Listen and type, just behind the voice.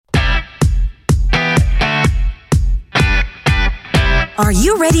Are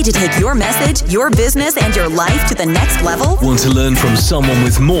you ready to take your message, your business, and your life to the next level? Want to learn from someone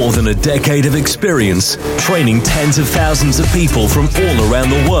with more than a decade of experience, training tens of thousands of people from all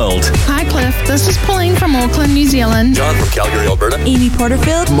around the world? Hi, Cliff. This is Pauline from Auckland, New Zealand. John from Calgary, Alberta. Amy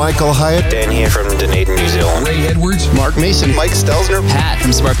Porterfield. Michael Hyatt. Dan here from Dunedin, New Zealand. Ray Edwards. Mark Mason. Mike Stelzner. Pat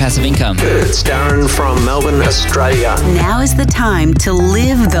from Smart Passive Income. It's Darren from Melbourne, Australia. Now is the time to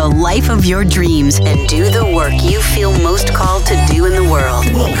live the life of your dreams and do the work you feel most called to do in the world.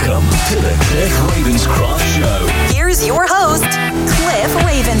 Welcome to the Cliff Ravenscraft Show. Here's your host, Cliff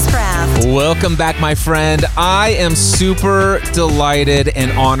Ravenscraft. Welcome back, my friend. I am super delighted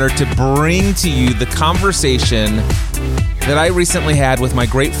and honored to bring to you the conversation that I recently had with my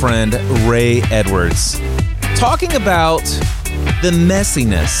great friend, Ray Edwards, talking about the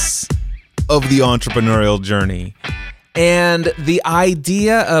messiness of the entrepreneurial journey and the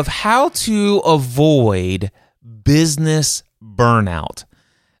idea of how to avoid business burnout.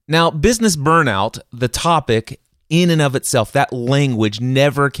 Now, business burnout, the topic in and of itself, that language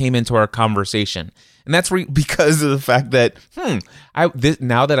never came into our conversation. And that's because of the fact that,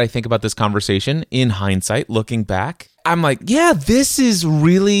 now that I think about this conversation in hindsight, looking back, I'm like, yeah, this is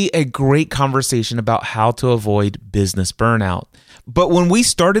really a great conversation about how to avoid business burnout. But when we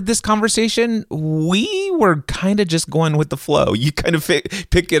started this conversation, we were kind of just going with the flow. You kind of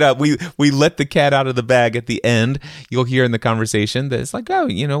pick it up. We let the cat out of the bag at the end. You'll hear in the conversation that it's like, oh,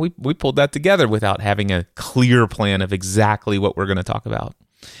 we pulled that together without having a clear plan of exactly what we're going to talk about.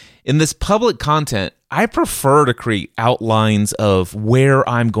 In this public content, I prefer to create outlines of where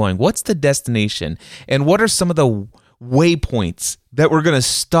I'm going. What's the destination? And what are some of the waypoints that we're going to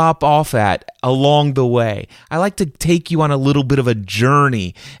stop off at along the way? I like to take you on a little bit of a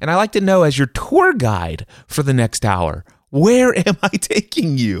journey. And I like to know, as your tour guide for the next hour, where am I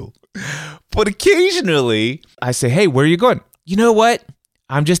taking you? But occasionally, I say, hey, where are you going? You know what?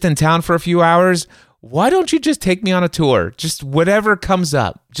 I'm just in town for a few hours. Why don't you just take me on a tour? Just whatever comes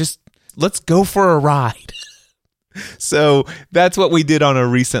up. Just let's go for a ride. So that's what we did on a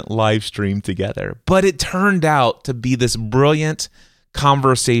recent live stream together. But it turned out to be this brilliant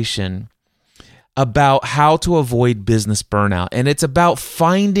conversation about how to avoid business burnout. And it's about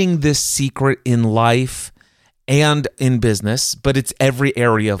finding this secret in life and in business, but it's every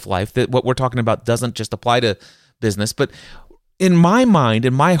area of life. That what we're talking about doesn't just apply to business. But in my mind,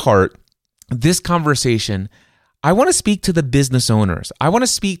 in my heart, this conversation, I want to speak to the business owners. I want to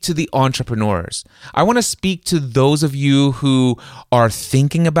speak to the entrepreneurs. I want to speak to those of you who are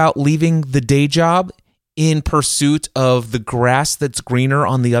thinking about leaving the day job in pursuit of the grass that's greener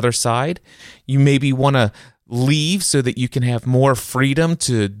on the other side. You maybe want to leave so that you can have more freedom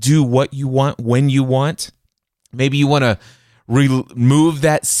to do what you want when you want. Maybe you want to remove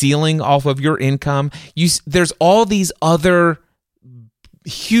that ceiling off of your income. There's all these other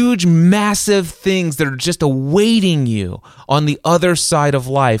huge, massive things that are just awaiting you on the other side of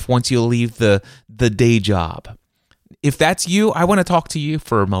life once you leave the day job. If that's you, I want to talk to you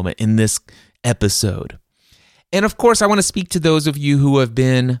for a moment in this episode. And of course, I want to speak to those of you who have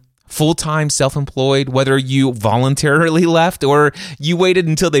been full-time self-employed, whether you voluntarily left or you waited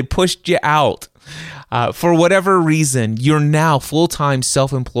until they pushed you out. For whatever reason, you're now full-time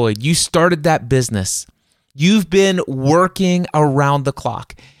self-employed. You started that business. You've been working around the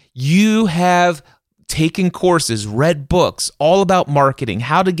clock. You have taken courses, read books, all about marketing,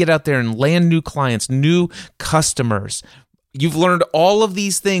 how to get out there and land new clients, new customers. You've learned all of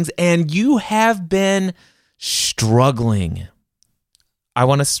these things, and you have been struggling. I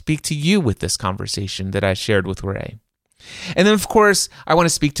want to speak to you with this conversation that I shared with Ray. And then, of course, I want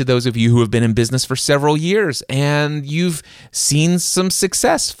to speak to those of you who have been in business for several years and you've seen some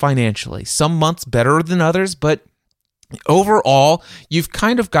success financially, some months better than others, but overall, you've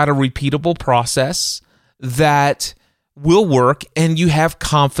kind of got a repeatable process that will work and you have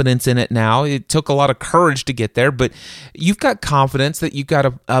confidence in it now. It took a lot of courage to get there, but you've got confidence that you've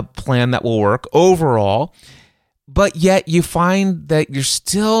got a plan that will work overall, but yet you find that you're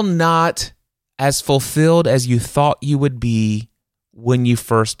still not as fulfilled as you thought you would be when you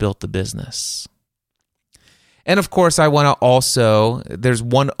first built the business. And of course, there's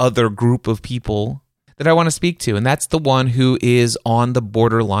one other group of people that I want to speak to, and that's the one who is on the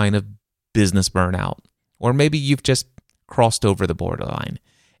borderline of business burnout. Or maybe you've just crossed over the borderline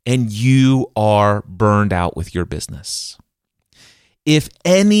and you are burned out with your business. If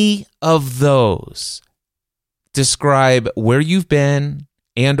any of those describe where you've been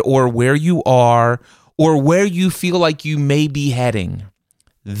and or where you are or where you feel like you may be heading,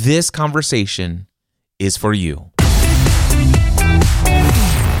 this conversation is for you.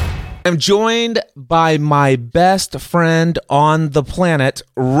 I'm joined by my best friend on the planet,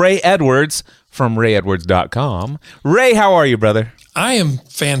 Ray Edwards from rayedwards.com. Ray, how are you, brother? I am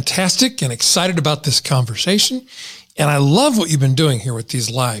fantastic and excited about this conversation, and I love what you've been doing here with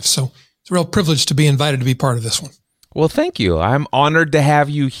these lives. So it's a real privilege to be invited to be part of this one. Well, thank you. I'm honored to have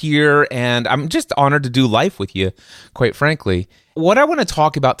you here, and I'm just honored to do life with you, quite frankly. What I want to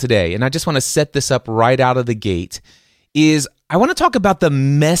talk about today, and I just want to set this up right out of the gate, is I want to talk about the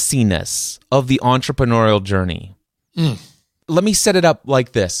messiness of the entrepreneurial journey. Let me set it up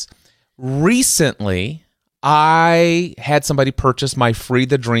like this. Recently, I had somebody purchase my Free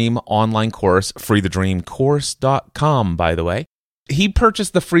the Dream online course, freethedreamcourse.com, by the way. He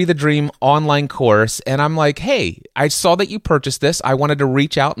purchased the Free the Dream online course, and I'm like, hey, I saw that you purchased this. I wanted to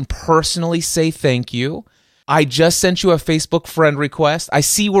reach out and personally say thank you. I just sent you a Facebook friend request. I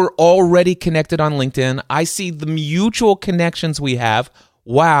see we're already connected on LinkedIn. I see the mutual connections we have.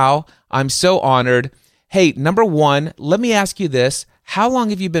 Wow, I'm so honored. Hey, number one, let me ask you this. How long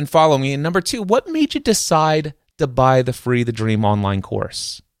have you been following me? And number two, what made you decide to buy the Free the Dream online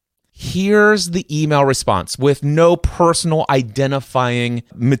course? Here's the email response with no personal identifying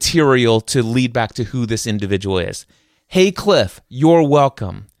material to lead back to who this individual is. Hey, Cliff, you're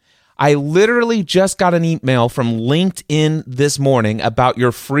welcome. I literally just got an email from LinkedIn this morning about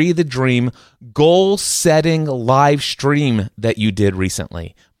your Free the Dream goal-setting live stream that you did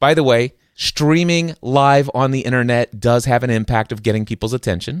recently. By the way, streaming live on the internet does have an impact of getting people's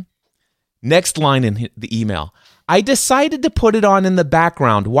attention. Next line in the email. I decided to put it on in the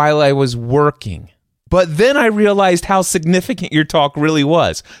background while I was working, but then I realized how significant your talk really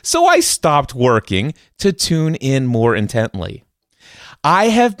was. So I stopped working to tune in more intently. I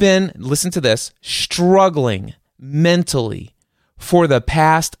have been, listen to this, struggling mentally for the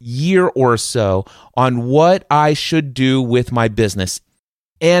past year or so on what I should do with my business.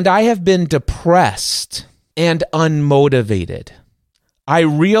 And I have been depressed and unmotivated. I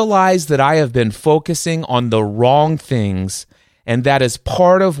realize that I have been focusing on the wrong things, and that is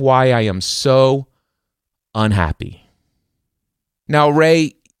part of why I am so unhappy. Now,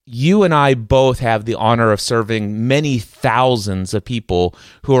 Ray, you and I both have the honor of serving many thousands of people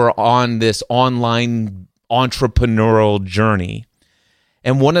who are on this online entrepreneurial journey.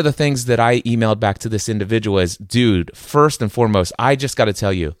 And one of the things that I emailed back to this individual is, dude, first and foremost, I just got to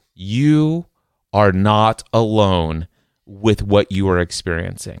tell you, you are not alone with what you are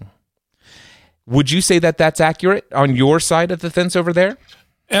experiencing. Would you say that that's accurate on your side of the fence over there?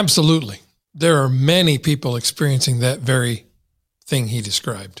 Absolutely. There are many people experiencing that very thing he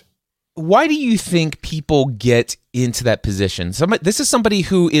described. Why do you think people get into that position? This is somebody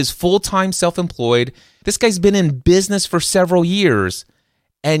who is full-time self-employed. This guy's been in business for several years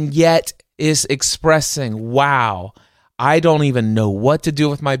and yet is expressing, wow, I don't even know what to do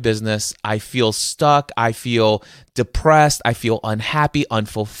with my business. I feel stuck. I feel depressed. I feel unhappy,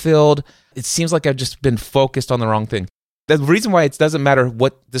 unfulfilled. It seems like I've just been focused on the wrong thing. The reason why it doesn't matter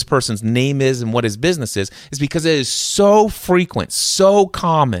what this person's name is and what his business is because it is so frequent, so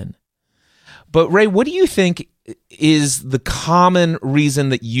common. But Ray, what do you think is the common reason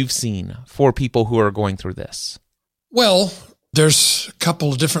that you've seen for people who are going through this? Well, there's a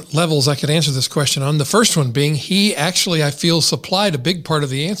couple of different levels I could answer this question on. The first one being he actually, I feel, supplied a big part of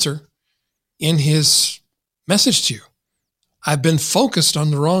the answer in his message to you. I've been focused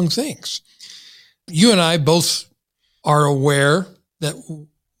on the wrong things. You and I both are aware that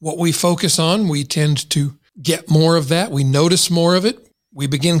what we focus on, we tend to get more of that. We notice more of it. We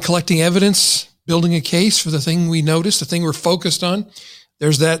begin collecting evidence, building a case for the thing we notice, the thing we're focused on.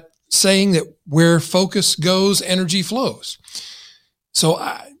 There's that saying that where focus goes, energy flows. So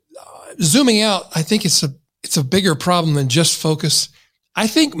zooming out, I think it's a bigger problem than just focus. I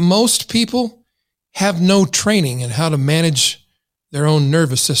think most people have no training in how to manage their own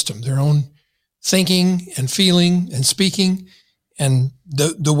nervous system, their own thinking and feeling and speaking, and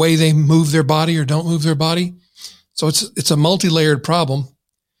the way they move their body or don't move their body. So it's a multi-layered problem.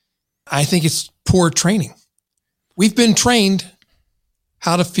 I think it's poor training. We've been trained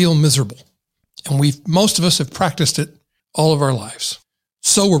how to feel miserable, and most of us have practiced it all of our lives.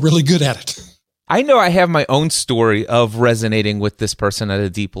 So we're really good at it. I know I have my own story of resonating with this person at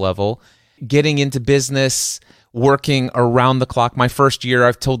a deep level, getting into business, working around the clock. My first year,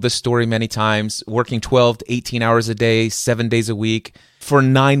 I've told this story many times, working 12 to 18 hours a day, 7 days a week for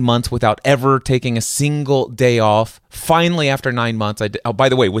 9 months without ever taking a single day off. Finally, after 9 months, by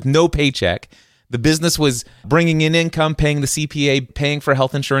the way, with no paycheck, The business was bringing in income, paying the CPA, paying for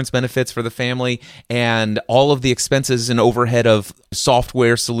health insurance benefits for the family, and all of the expenses and overhead of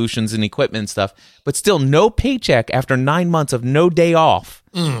software solutions and equipment and stuff, but still no paycheck after 9 months of no day off.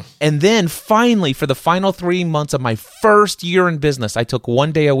 And then finally, for the final 3 months of my first year in business, I took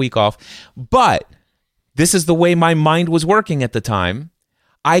 1 day a week off. But this is the way my mind was working at the time.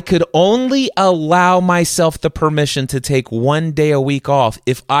 I could only allow myself the permission to take 1 day a week off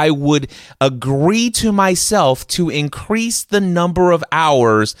if I would agree to myself to increase the number of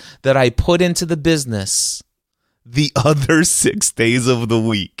hours that I put into the business the other 6 days of the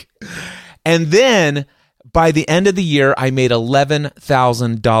week. And then by the end of the year, I made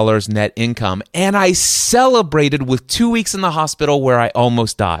 $11,000 net income, and I celebrated with 2 weeks in the hospital where I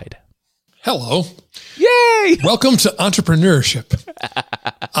almost died. Hello. Yay! Welcome to entrepreneurship.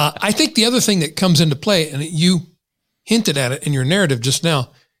 I think the other thing that comes into play, and you hinted at it in your narrative just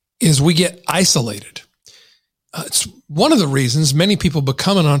now, is we get isolated. It's one of the reasons many people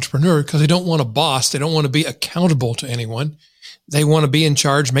become an entrepreneur because they don't want a boss. They don't want to be accountable to anyone. They want to be in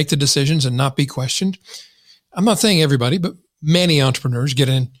charge, make the decisions, and not be questioned. I'm not saying everybody, but many entrepreneurs get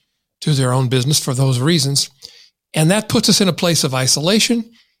into their own business for those reasons. And that puts us in a place of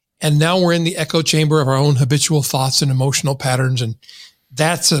isolation. And now we're in the echo chamber of our own habitual thoughts and emotional patterns. And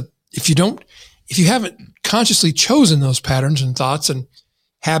if you haven't consciously chosen those patterns and thoughts and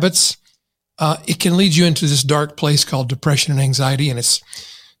habits, it can lead you into this dark place called depression and anxiety. And it's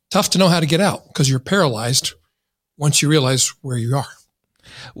tough to know how to get out because you're paralyzed once you realize where you are.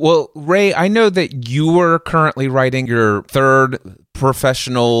 Well, Ray, I know that you are currently writing your third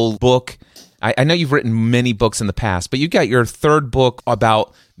professional book. I know you've written many books in the past, but you got your third book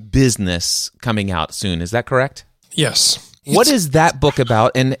about business coming out soon. Is that correct? Yes. What is that book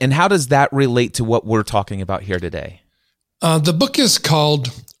about, and how does that relate to what we're talking about here today? The book is called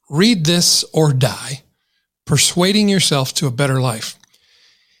Read This or Die, Persuading Yourself to a Better Life.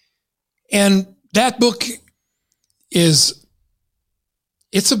 And that book it's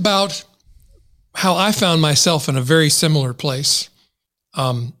about how I found myself in a very similar place.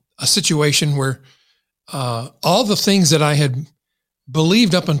 A situation where all the things that I had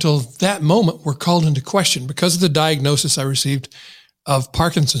believed up until that moment were called into question because of the diagnosis I received of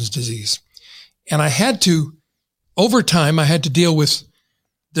Parkinson's disease. And over time, I had to deal with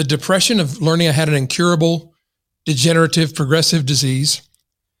the depression of learning I had an incurable, degenerative, progressive disease,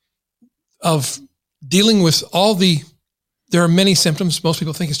 of dealing with there are many symptoms. Most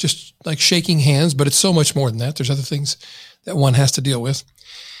people think it's just like shaking hands, but it's so much more than that. There's other things that one has to deal with.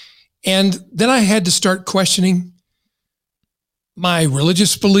 And then I had to start questioning my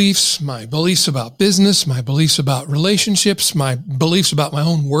religious beliefs, my beliefs about business, my beliefs about relationships, my beliefs about my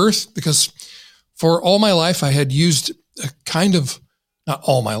own worth, because for all my life, I had used not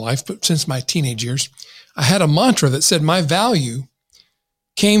all my life, but since my teenage years, I had a mantra that said my value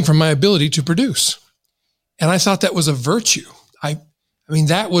came from my ability to produce. And I thought that was a virtue. I mean,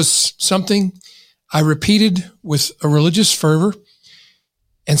 that was something I repeated with a religious fervor.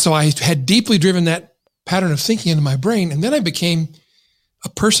 And so I had deeply driven that pattern of thinking into my brain. And then I became a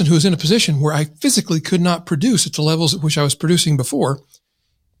person who was in a position where I physically could not produce at the levels at which I was producing before.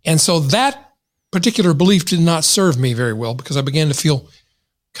 And so that particular belief did not serve me very well because I began to feel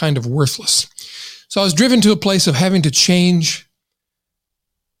kind of worthless. So I was driven to a place of having to change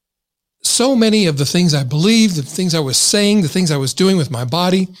so many of the things I believed, the things I was saying, the things I was doing with my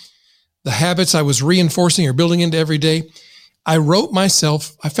body, the habits I was reinforcing or building into every day. I found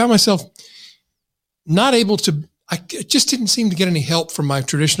myself not able to, I just didn't seem to get any help from my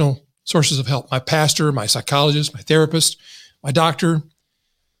traditional sources of help. My pastor, my psychologist, my therapist, my doctor,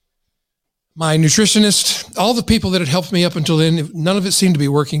 my nutritionist, all the people that had helped me up until then, none of it seemed to be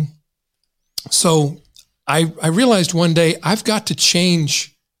working. So I realized one day I've got to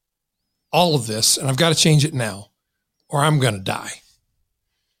change all of this, and I've got to change it now or I'm going to die.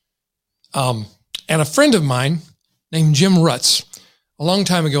 And a friend of mine named Jim Rutz, a long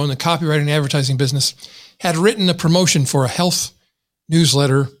time ago in the copywriting and advertising business, had written a promotion for a health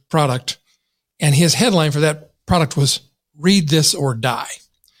newsletter product. And his headline for that product was Read This or Die.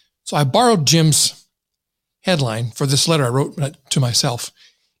 So I borrowed Jim's headline for this letter I wrote to myself.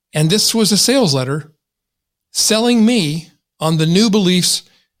 And this was a sales letter selling me on the new beliefs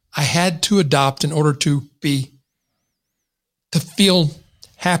I had to adopt in order to feel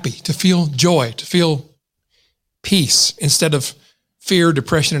happy, to feel joy, to feel peace instead of fear,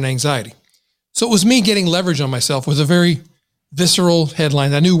 depression, and anxiety. So it was me getting leverage on myself with a very visceral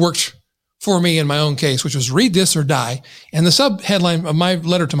headline that I knew worked for me in my own case, which was Read This or Die. And the sub-headline of my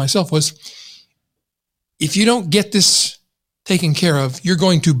letter to myself was, if you don't get this taken care of, you're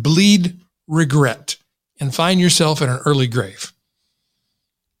going to bleed regret and find yourself in an early grave.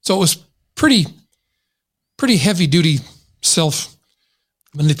 So it was pretty heavy duty self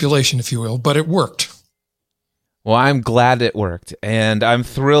manipulation, if you will, but it worked. Well, I'm glad it worked, and I'm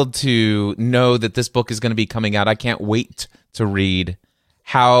thrilled to know that this book is going to be coming out. I can't wait to read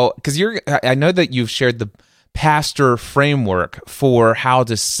because I know that you've shared the pastor framework for how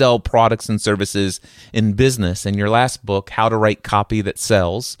to sell products and services in business. And your last book, How to Write Copy That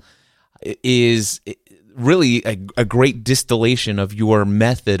Sells, is really a great distillation of your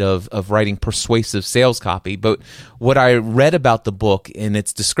method of writing persuasive sales copy. But what I read about the book in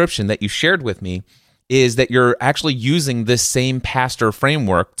its description that you shared with me is that you're actually using this same pastor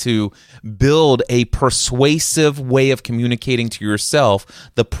framework to build a persuasive way of communicating to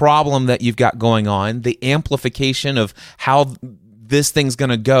yourself the problem that you've got going on, the amplification of how this thing's going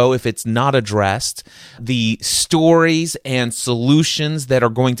to go if it's not addressed, the stories and solutions that are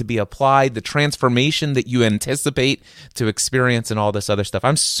going to be applied, the transformation that you anticipate to experience, and all this other stuff.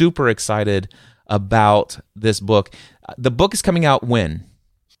 I'm super excited about this book. The book is coming out when?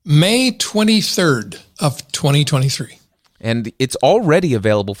 May 23rd of 2023. And it's already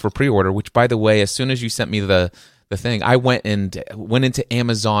available for pre-order, which, by the way, as soon as you sent me the thing, I went into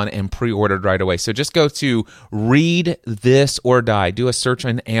Amazon and pre-ordered right away. So just go to Read This or Die. Do a search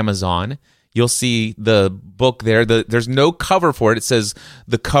on Amazon. You'll see the book there. There's no cover for it. It says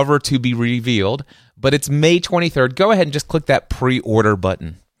the cover to be revealed, but it's May 23rd. Go ahead and just click that pre-order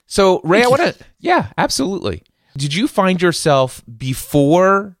button. So, Ray, yeah, absolutely. Did you find yourself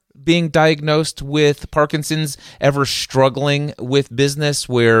before being diagnosed with Parkinson's ever struggling with business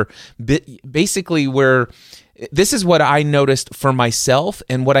where this is what I noticed for myself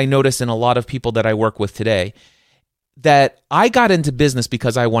and what I notice in a lot of people that I work with today, that I got into business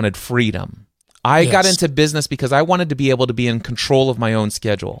because I wanted freedom. I got into business because I wanted to be able to be in control of my own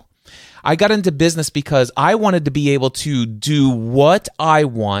schedule. I got into business because I wanted to be able to do what I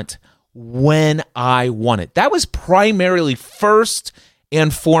want when I want it. That was primarily first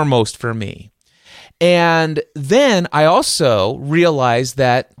and foremost for me. And then I also realized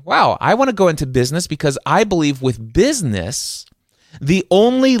that, wow, I want to go into business because I believe with business, the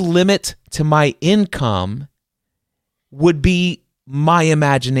only limit to my income would be my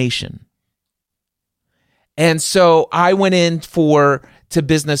imagination. And so I went to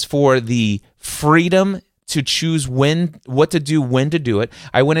business for the freedom to choose what to do, when to do it.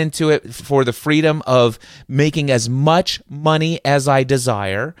 I went into it for the freedom of making as much money as I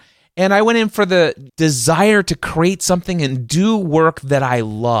desire. And I went in for the desire to create something and do work that I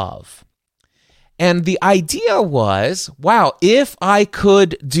love. And the idea was, wow, if I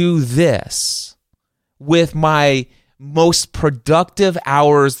could do this with my most productive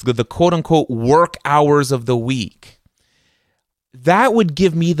hours, the quote-unquote work hours of the week, that would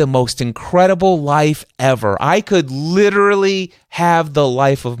give me the most incredible life ever. I could literally have the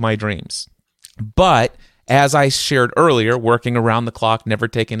life of my dreams. But as I shared earlier, working around the clock, never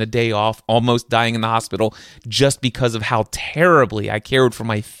taking a day off, almost dying in the hospital just because of how terribly I cared for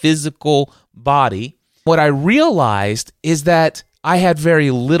my physical body, what I realized is that I had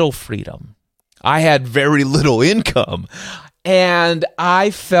very little freedom. I had very little income, and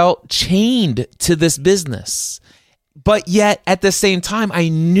I felt chained to this business. But yet, at the same time, I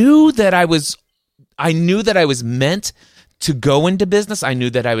knew that I was meant to go into business. I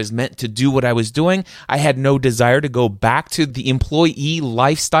knew that I was meant to do what I was doing. I had no desire to go back to the employee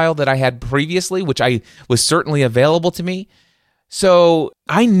lifestyle that I had previously, which I was certainly available to me. So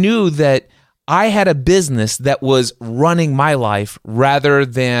I knew that I had a business that was running my life rather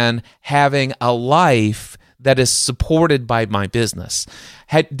than having a life that is supported by my business.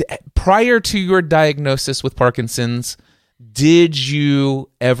 Prior to your diagnosis with Parkinson's, did you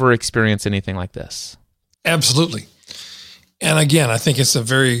ever experience anything like this? Absolutely. And again, I think it's a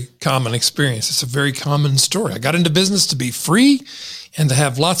very common experience. It's a very common story. I got into business to be free and to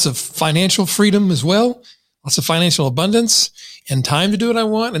have lots of financial freedom as well, lots of financial abundance and time to do what I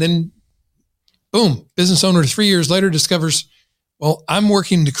want. And then, boom, business owner 3 years later discovers, well, I'm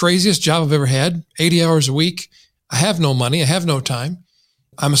working the craziest job I've ever had, 80 hours a week. I have no money. I have no time.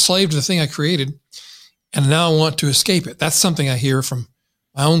 I'm a slave to the thing I created, and now I want to escape it. That's something I hear from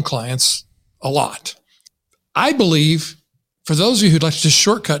my own clients a lot. I believe, for those of you who'd like to just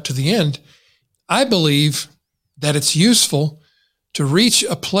shortcut to the end, I believe that it's useful to reach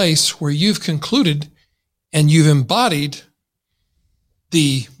a place where you've concluded and you've embodied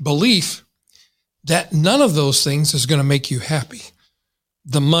the belief that none of those things is going to make you happy.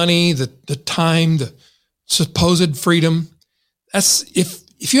 The money, the time, the supposed freedom. That's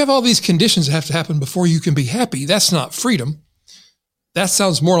if you have all these conditions that have to happen before you can be happy, that's not freedom. that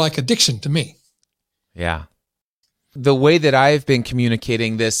sounds more like addiction to me. Yeah. The way that I've been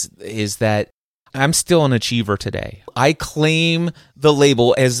communicating this is that I'm still an achiever today. I claim the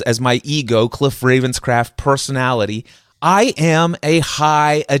label as my ego, Cliff Ravenscraft personality. I am a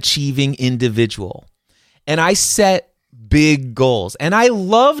high achieving individual, and I set big goals, and I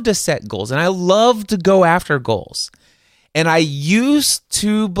love to set goals, and I love to go after goals. And I used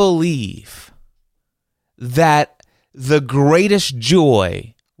to believe that the greatest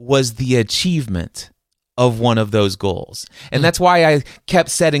joy was the achievement of one of those goals. And that's why I kept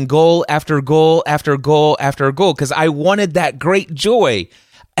setting goal after goal after goal after goal, because I wanted that great joy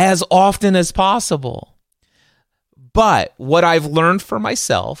as often as possible. But what I've learned for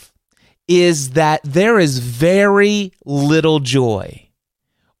myself is that there is very little joy,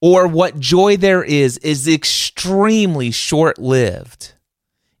 or what joy there is extremely short-lived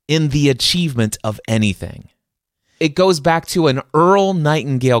in the achievement of anything. It goes back to an Earl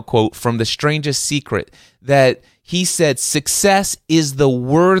Nightingale quote from The Strangest Secret that he said, success is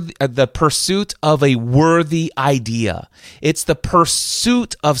the pursuit of a worthy idea. It's the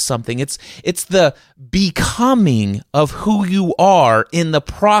pursuit of something. It's the becoming of who you are in the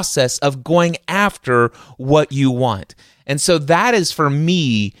process of going after what you want. And so that is, for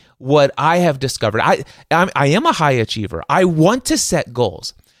me, what I have discovered. I am a high achiever. I want to set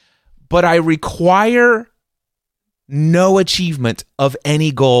goals, but I require no achievement of any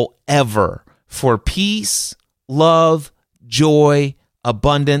goal ever for peace, love, joy,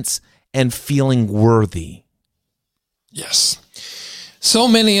 abundance, and feeling worthy. Yes. So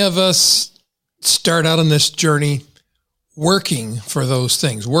many of us start out on this journey working for those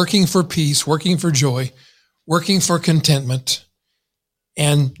things, working for peace, working for joy, working for contentment.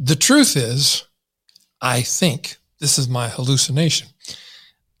 And the truth is, I think, this is my hallucination,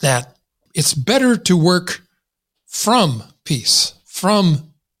 that it's better to work from peace,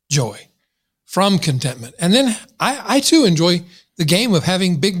 from joy, from contentment. And then I too enjoy the game of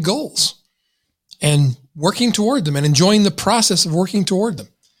having big goals and working toward them and enjoying the process of working toward them.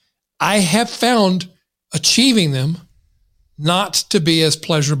 I have found achieving them not to be as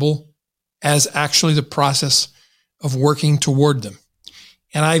pleasurable as actually the process of working toward them.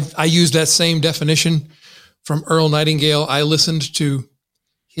 And I use that same definition from Earl Nightingale. I listened to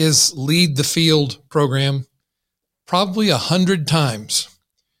his Lead the Field program probably 100 times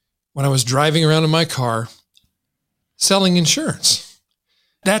when I was driving around in my car selling insurance.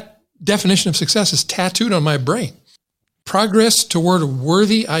 That definition of success is tattooed on my brain. Progress toward a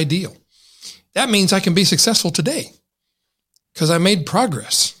worthy ideal. That means I can be successful today because I made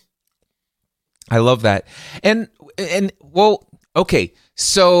progress. I love that. And well, okay.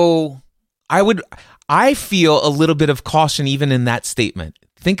 So I feel a little bit of caution even in that statement.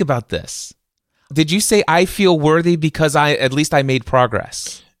 Think about this. Did you say I feel worthy because at least I made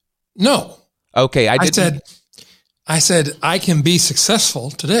progress? No. Okay, I said I can be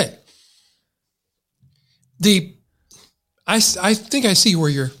successful today. I think I see where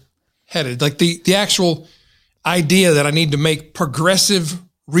you're headed. Like the actual idea that I need to make progressive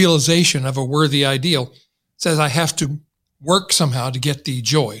realization of a worthy ideal says I have to work somehow to get the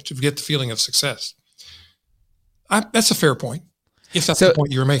joy, to get the feeling of success. That's a fair point, if that's the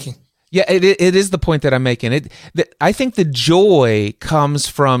point you were making. Yeah, it is the point that I'm making. I think the joy comes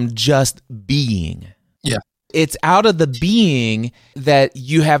from just being. Yeah. It's out of the being that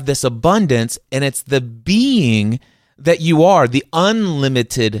you have this abundance, and it's the being that you are, the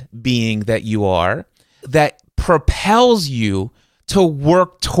unlimited being that you are, that propels you to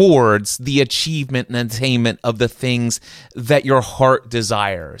work towards the achievement and attainment of the things that your heart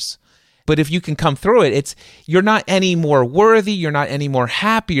desires. But if you can come through it, you're not any more worthy, you're not any more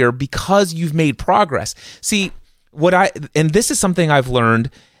happier because you've made progress. See, and this is something I've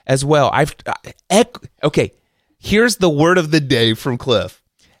learned as well. Okay, here's the word of the day from Cliff.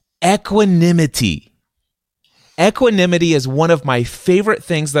 Equanimity. Equanimity is one of my favorite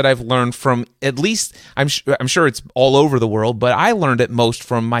things that I've learned from, at least, I'm sure it's all over the world, but I learned it most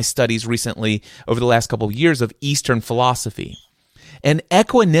from my studies recently over the last couple of years of Eastern philosophy. And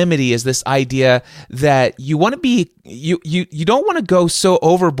equanimity is this idea that you want to be, you don't want to go so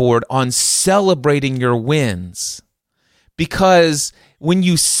overboard on celebrating your wins, because when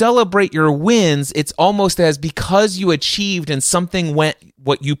you celebrate your wins, it's almost as because you achieved and something went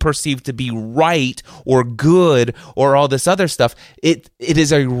what you perceive to be right or good or all this other stuff. It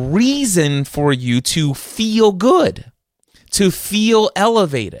is a reason for you to feel good, to feel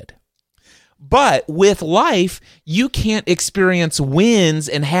elevated. But with life, you can't experience wins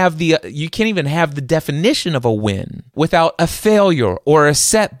and you can't even have the definition of a win without a failure or a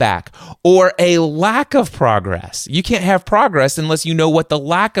setback or a lack of progress. You can't have progress unless you know what the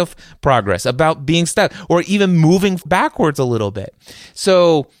lack of progress about being stuck or even moving backwards a little bit.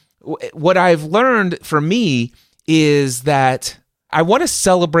 So what I've learned for me is that I want to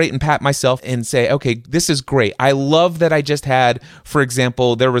celebrate and pat myself and say, okay, this is great. I love that I just had, for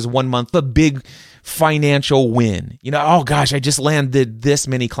example, there was 1 month, a big financial win. Oh gosh, I just landed this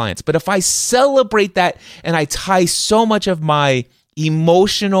many clients. But if I celebrate that and I tie so much of my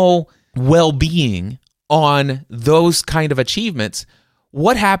emotional well-being on those kind of achievements,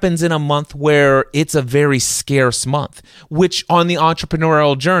 what happens in a month where it's a very scarce month, which on the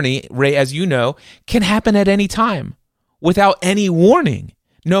entrepreneurial journey, Ray, as you know, can happen at any time without any warning,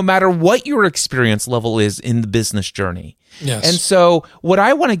 no matter what your experience level is in the business journey. Yes. And so what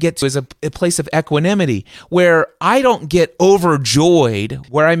I want to get to is a place of equanimity where I don't get overjoyed,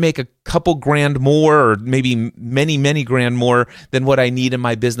 where I make a couple grand more or maybe many, many grand more than what I need in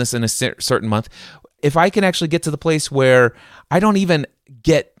my business in a certain month. If I can actually get to the place where I don't even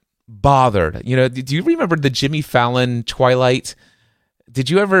get bothered. Do you remember the Jimmy Fallon Twilight? Did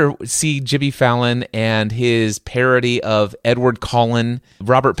you ever see Jimmy Fallon and his parody of Edward Cullen,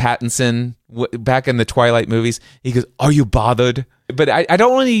 Robert Pattinson, back in the Twilight movies? He goes, "Are you bothered?" But I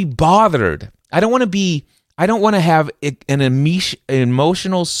don't want to be bothered. I don't want to have an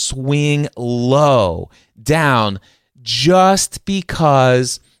emotional swing low, down, just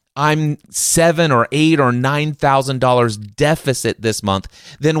because I'm $7,000 or $8,000 or $9,000 deficit this month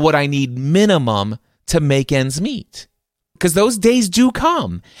than what I need minimum to make ends meet. Because those days do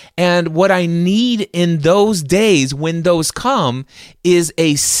come. And what I need in those days, when those come, is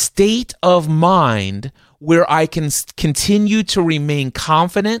a state of mind where I can continue to remain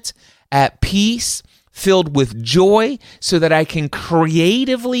confident, at peace, filled with joy, so that I can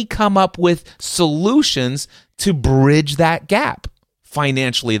creatively come up with solutions to bridge that gap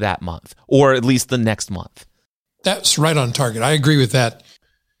financially that month, or at least the next month. That's right on target. I agree with that.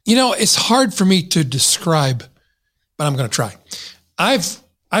 It's hard for me to describe, but I'm going to try. I've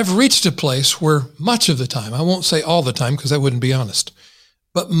reached a place where much of the time, I won't say all the time because that wouldn't be honest,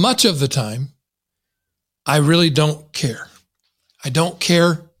 but much of the time, I really don't care. I don't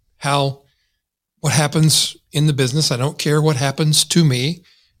care what happens in the business. I don't care what happens to me.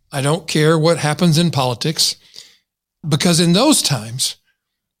 I don't care what happens in politics, because in those times,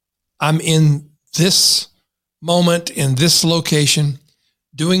 I'm in this moment, in this location,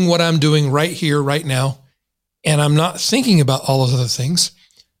 doing what I'm doing right here, right now. And I'm not thinking about all those other things.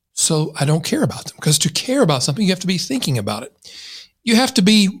 So I don't care about them, because to care about something, you have to be thinking about it. You have to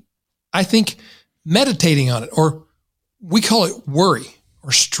be, I think, meditating on it, or we call it worry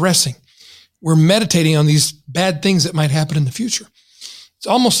or stressing. We're meditating on these bad things that might happen in the future. It's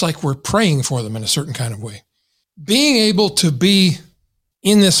almost like we're praying for them in a certain kind of way. Being able to be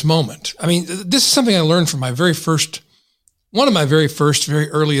in this moment. I mean, this is something I learned from one of my very first, very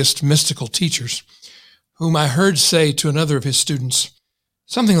earliest mystical teachers, whom I heard say to another of his students,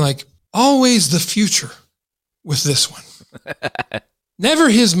 something like, always the future with this one. Never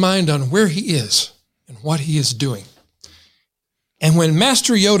his mind on where he is and what he is doing. And when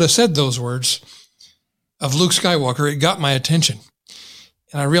Master Yoda said those words of Luke Skywalker, it got my attention.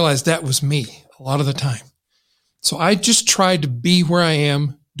 And I realized that was me a lot of the time. So I just tried to be where I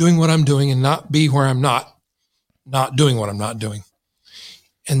am, doing what I'm doing, and not be where I'm not doing what I'm not doing.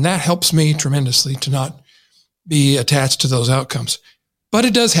 And that helps me tremendously to not be attached to those outcomes. But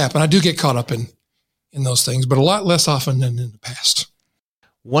it does happen. I do get caught up in those things, but a lot less often than in the past.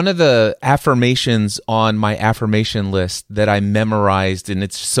 One of the affirmations on my affirmation list that I memorized, and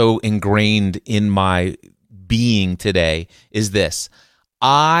it's so ingrained in my being today, is this: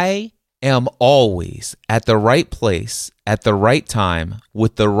 I am always at the right place at the right time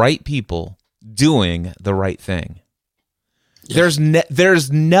with the right people doing the right thing. Yeah.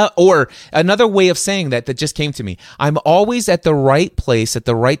 There's no, or another way of saying that just came to me. I'm always at the right place at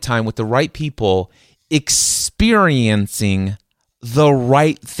the right time with the right people, experiencing the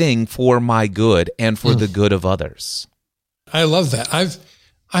right thing for my good and for the good of others. I love that. I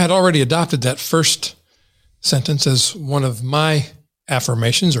had already adopted that first sentence as one of my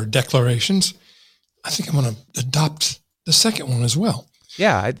affirmations or declarations. I think I'm going to adopt the second one as well.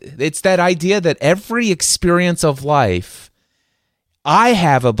 Yeah, it's that idea that every experience of life, I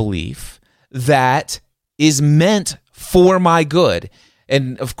have a belief that is meant for my good.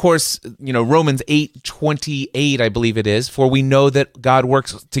 And of course, Romans 8:28, I believe it is, for we know that God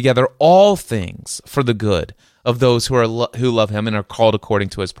works together all things for the good of those who love him and are called according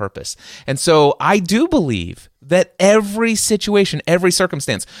to his purpose. And so I do believe that every situation, every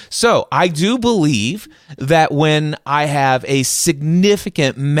circumstance. So I do believe that when I have a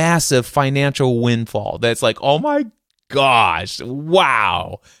significant, massive financial windfall, that's like, oh my gosh,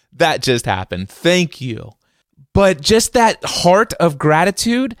 wow, that just happened. Thank you. But just that heart of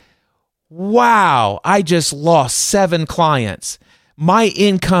gratitude, wow, I just lost 7 clients. My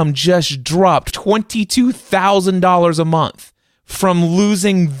income just dropped $22,000 a month from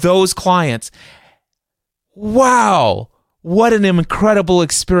losing those clients. Wow, what an incredible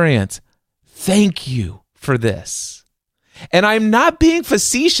experience. Thank you for this. And I'm not being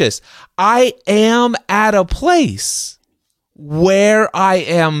facetious. I am at a place where I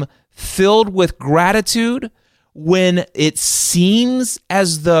am filled with gratitude when it seems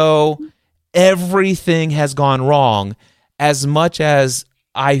as though everything has gone wrong, as much as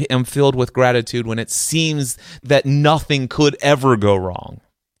I am filled with gratitude when it seems that nothing could ever go wrong.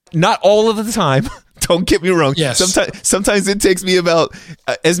 Not all of the time. Don't get me wrong. Yes. Sometimes it takes me about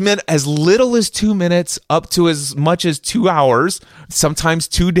as little as 2 minutes up to as much as 2 hours, sometimes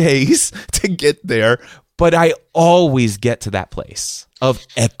 2 days to get there. But I always get to that place of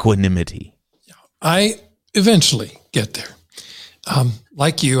equanimity. I eventually get there.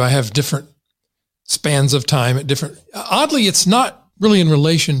 Like you, I have different spans of time at different. Oddly, it's not really in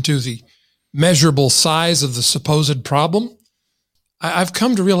relation to the measurable size of the supposed problem. I've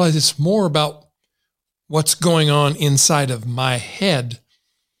come to realize it's more about what's going on inside of my head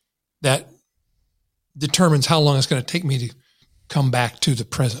that determines how long it's going to take me to come back to the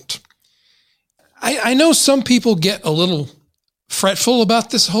present. I know some people get a little fretful about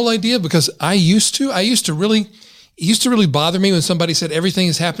this whole idea because I used to really bother me when somebody said everything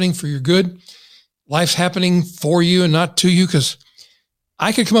is happening for your good. Life's happening for you and not to you, because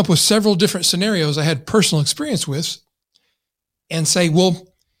I could come up with several different scenarios I had personal experience with and say, well,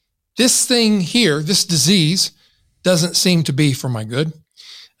 this thing here, this disease doesn't seem to be for my good.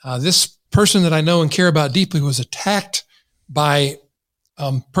 This person that I know and care about deeply was attacked by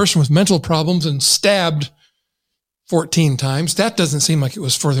a person with mental problems and stabbed 14 times. That doesn't seem like it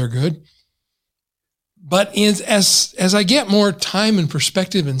was for their good. But as I get more time and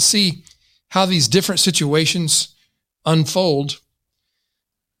perspective and see how these different situations unfold,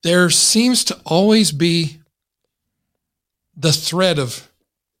 there seems to always be the thread of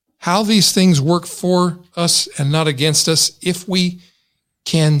how these things work for us and not against us if we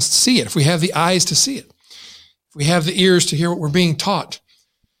can see it, if we have the eyes to see it, if we have the ears to hear what we're being taught.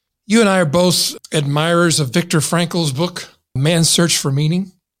 You and I are both admirers of Viktor Frankl's book, Man's Search for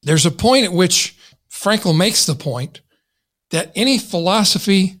Meaning. There's a point at which Frankl makes the point that any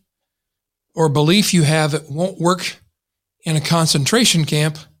philosophy or belief you have that won't work in a concentration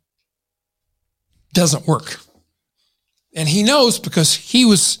camp doesn't work. And he knows because he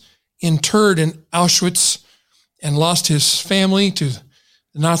was interred in Auschwitz and lost his family to the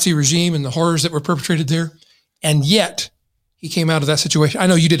Nazi regime and the horrors that were perpetrated there. And yet he came out of that situation. I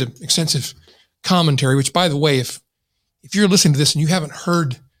know you did an extensive commentary, which, by the way, if you're listening to this and you haven't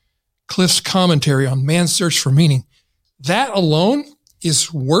heard Cliff's commentary on Man's Search for Meaning, that alone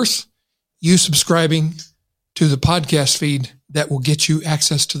is worth you subscribing to the podcast feed that will get you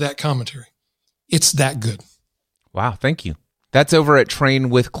access to that commentary. It's that good. Wow, thank you. That's over at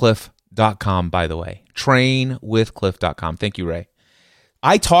trainwithcliff.com, by the way. Trainwithcliff.com. Thank you, Ray.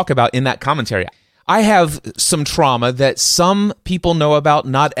 I talk about in that commentary, I have some trauma that some people know about,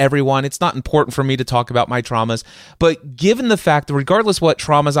 not everyone. It's not important for me to talk about my traumas. But given the fact that regardless what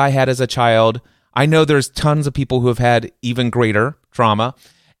traumas I had as a child, I know there's tons of people who have had even greater trauma.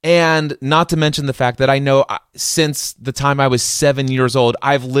 And not to mention the fact that I know since the time I was 7 years old,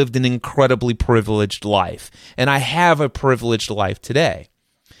 I've lived an incredibly privileged life. And I have a privileged life today.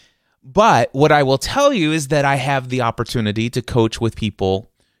 But what I will tell you is that I have the opportunity to coach with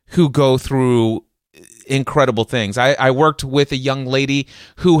people who go through incredible things. I worked with a young lady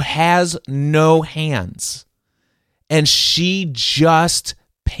who has no hands, and she just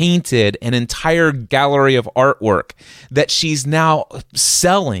painted an entire gallery of artwork that she's now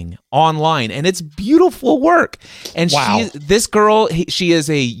selling online, and it's beautiful work. And wow. This girl, she is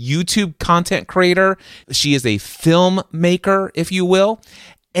a YouTube content creator. She is a filmmaker, if you will.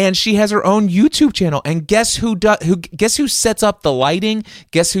 And she has her own YouTube channel. And guess who sets up the lighting?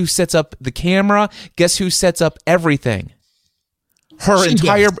 Guess who sets up the camera? Guess who sets up everything?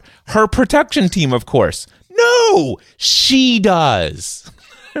 Her production team, of course. No, she does.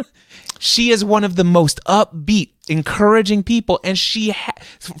 She is one of the most upbeat, encouraging people, and she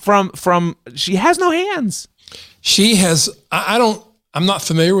has no hands. She has. I don't I'm not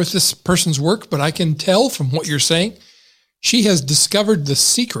familiar with this person's work, but I can tell from what you're saying, she has discovered the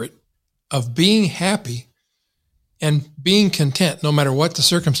secret of being happy and being content no matter what the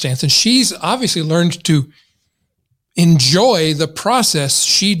circumstance. And she's obviously learned to enjoy the process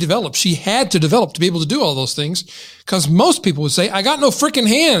she developed. She had to develop to be able to do all those things, because most people would say, I got no freaking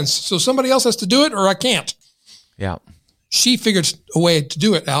hands, so somebody else has to do it or I can't. Yeah. She figured a way to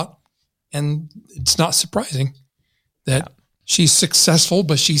do it out, and it's not surprising that she's successful,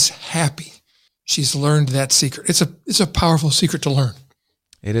 but she's happy. She's learned that secret. It's a powerful secret to learn.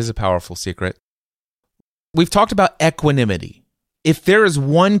 It is a powerful secret. We've talked about equanimity. If there is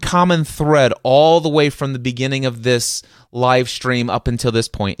one common thread all the way from the beginning of this live stream up until this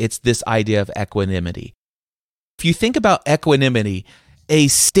point, it's this idea of equanimity. If you think about equanimity, a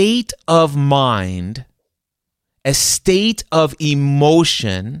state of mind, a state of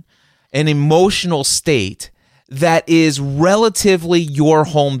emotion, an emotional state that is relatively your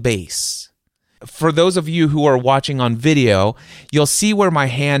home base. For those of you who are watching on video, you'll see where my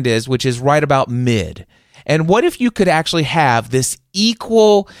hand is, which is right about mid. And what if you could actually have this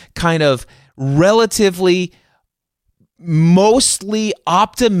equal kind of relatively, mostly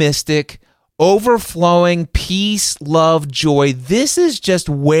optimistic, overflowing peace, love, joy? This is just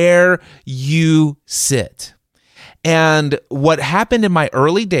where you sit. And what happened in my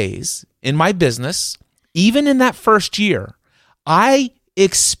early days in my business, even in that first year, I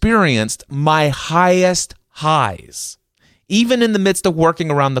experienced my highest highs. Even in the midst of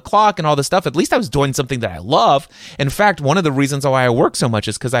working around the clock and all this stuff, at least I was doing something that I love. In fact, one of the reasons why I work so much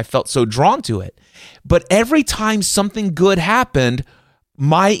is because I felt so drawn to it. But every time something good happened,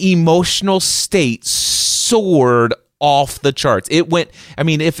 my emotional state soared off the charts. It went, I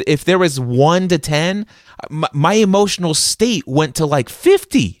mean, if there was 1 to 10, my emotional state went to like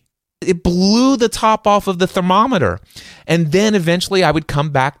 50. It blew the top off of the thermometer. And then eventually I would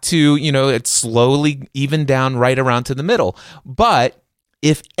come back to, it slowly even down right around to the middle. But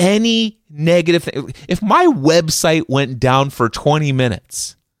if any negative thing, if my website went down for 20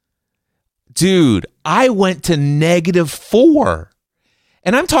 minutes, dude, I went to -4.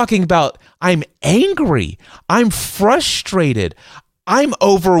 And I'm talking about I'm angry, I'm frustrated, I'm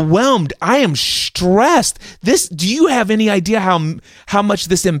overwhelmed, I am stressed. Do you have any idea how much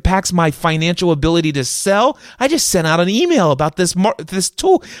this impacts my financial ability to sell? I just sent out an email about this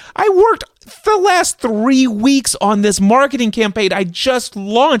tool. I worked the last 3 weeks on this marketing campaign I just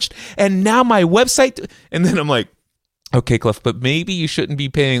launched, and now my website, and then I'm like, okay, Cliff, but maybe you shouldn't be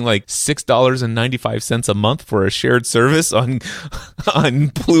paying like $6.95 a month for a shared service on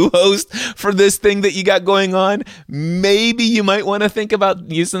Bluehost for this thing that you got going on. Maybe you might want to think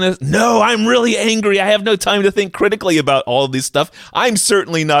about using this. No, I'm really angry. I have no time to think critically about all of this stuff. I'm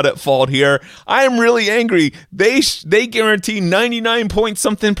certainly not at fault here. I'm really angry. They guarantee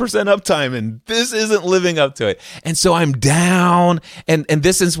 99-point-something% uptime, and this isn't living up to it. And so I'm down, and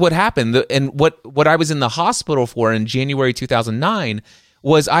this is what happened. And what I was in the hospital for in January 2009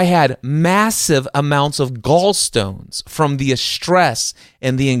 was I had massive amounts of gallstones from the stress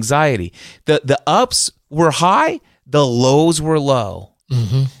and the anxiety. The ups were high, the lows were low.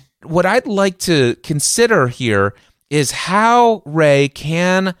 Mm-hmm. What I'd like to consider here is how, Ray,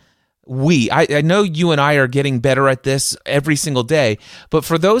 can I know you and I are getting better at this every single day, but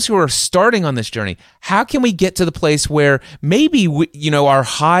for those who are starting on this journey, how can we get to the place where maybe our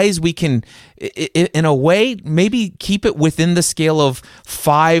highs, we can, in a way, maybe keep it within the scale of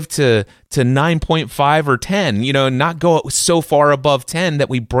 5 to 9.5 or 10, not go so far above 10 that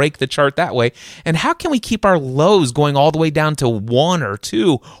we break the chart that way. And how can we keep our lows going all the way down to 1 or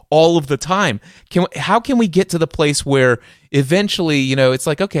 2 all of the time? How can we get to the place where eventually, it's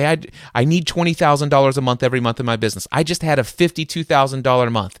like, okay, I need $20,000 a month every month in my business. I just had a $52,000 a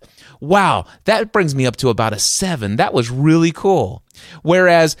month. Wow, that brings me up to about a 7. That was really cool.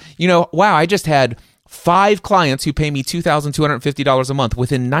 Whereas, wow, I just had 5 clients who pay me $2,250 a month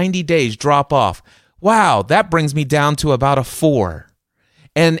within 90 days drop off. Wow, that brings me down to about a 4.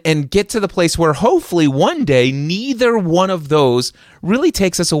 And get to the place where hopefully one day neither one of those really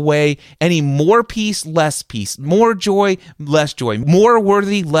takes us away any more peace, less peace, more joy, less joy, more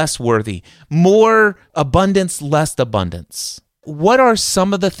worthy, less worthy, more abundance, less abundance. What are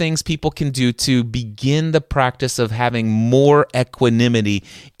some of the things people can do to begin the practice of having more equanimity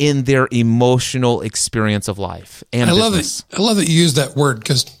in their emotional experience of life and business? I love that you use that word,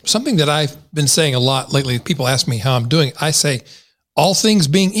 because something that I've been saying a lot lately, people ask me how I'm doing. I say, all things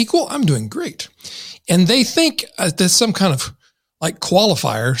being equal, I'm doing great. And they think there's some kind of like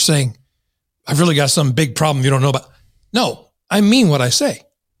qualifier saying, I've really got some big problem you don't know about. No, I mean what I say.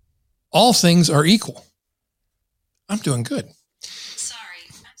 All things are equal. I'm doing good.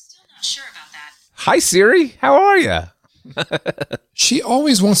 Hi, Siri. How are you? She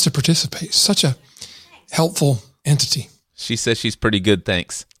always wants to participate. Such a helpful entity. She says she's pretty good,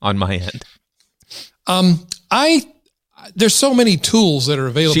 thanks, on my end. There's so many tools that are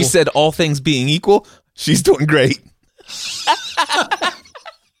available. She said all things being equal, she's doing great.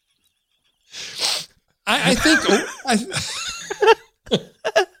 I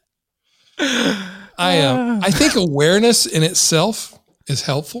think awareness in itself is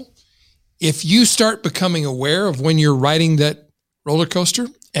helpful. If you start becoming aware of when you're riding that roller coaster,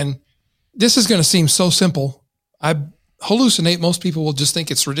 and this is going to seem so simple, I hallucinate. Most people will just think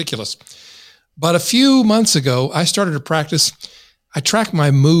it's ridiculous. But a few months ago, I started a practice. I track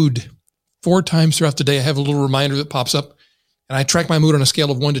my mood 4 times throughout the day. I have a little reminder that pops up, and I track my mood on a scale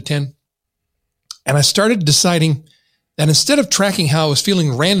of 1 to 10. And I started deciding that instead of tracking how I was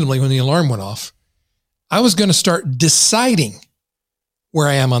feeling randomly when the alarm went off, I was going to start deciding where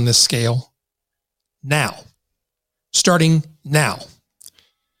I am on this scale now, starting now,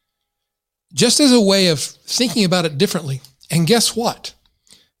 just as a way of thinking about it differently. And guess what?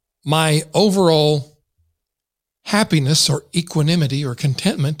 My overall happiness or equanimity or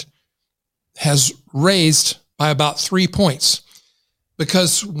contentment has raised by about 3 points.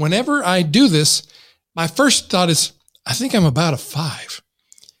 Because whenever I do this, my first thought is, I think I'm about a 5.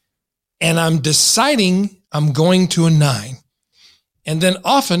 And I'm deciding I'm going to a 9. And then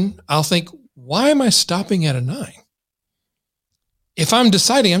often I'll think, why am I stopping at a 9? If I'm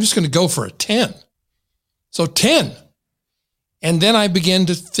deciding, I'm just going to go for a 10. So 10. And then I begin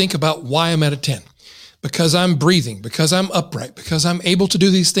to think about why I'm at a 10. Because I'm breathing, because I'm upright, because I'm able to do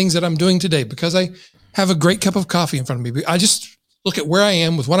these things that I'm doing today, because I have a great cup of coffee in front of me. I just look at where I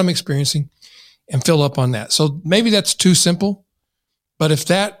am with what I'm experiencing and fill up on that. So maybe that's too simple, but if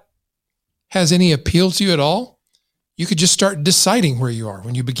that has any appeal to you at all, you could just start deciding where you are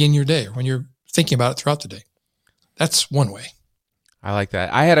when you begin your day or when you're thinking about it throughout the day. That's one way. I like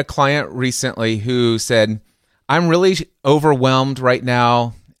that. I had a client recently who said, I'm really overwhelmed right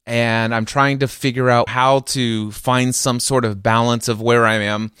now, and I'm trying to figure out how to find some sort of balance of where I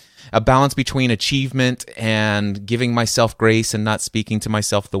am, a balance between achievement and giving myself grace and not speaking to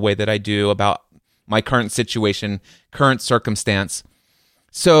myself the way that I do about my current situation, current circumstance.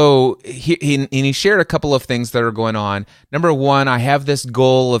 So he shared a couple of things that are going on. Number one, I have this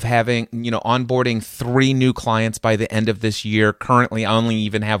goal of having, onboarding 3 new clients by the end of this year. Currently, I only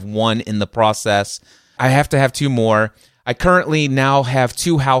even have 1 in the process. I have to have 2 more. I currently now have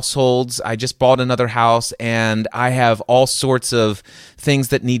 2 households. I just bought another house, and I have all sorts of things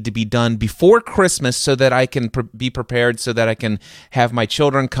that need to be done before Christmas so that I can be prepared, so that I can have my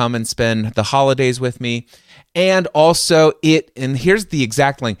children come and spend the holidays with me. And also and here's the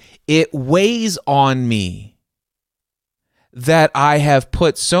exact link, it weighs on me that I have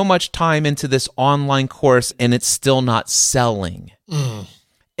put so much time into this online course and it's still not selling.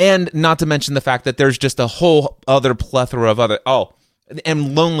 And not to mention the fact that there's just a whole other plethora of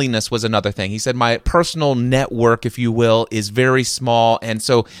and loneliness was another thing. He said, my personal network, if you will, is very small. And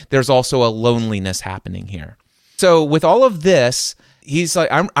so there's also a loneliness happening here. So with all of this, he's like,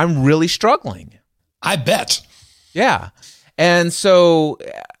 I'm really struggling. I bet. Yeah. And so,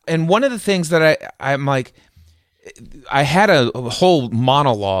 and one of the things that I'm like, I had a whole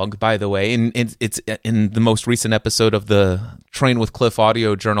monologue, by the way, and it's in the most recent episode of the Train with Cliff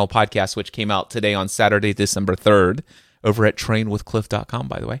audio journal podcast, which came out today on Saturday, December 3rd, over at trainwithcliff.com,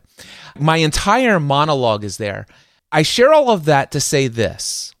 by the way. My entire monologue is there. I share all of that to say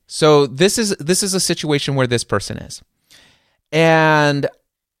this. So this is a situation where this person is. And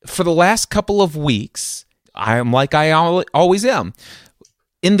for the last couple of weeks, I'm like I always am.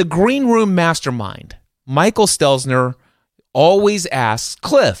 In the Green Room Mastermind, Michael Stelzner always asks,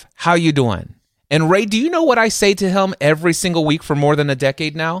 Cliff, how you doing? And Ray, do you know what I say to him every single week for more than a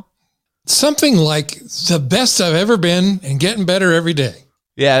decade now? Something like the best I've ever been and getting better every day.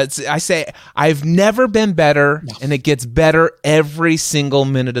 Yeah, I say, I've never been better, and it gets better every single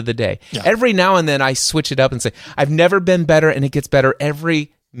minute of the day. Yeah. Every now and then I switch it up and say, I've never been better, and it gets better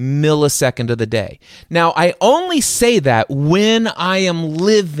every millisecond of the day. Now, I only say that when I am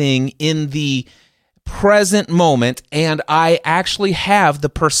living in the present moment and I actually have the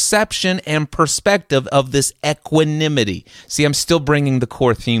perception and perspective of this equanimity. See, I'm still bringing the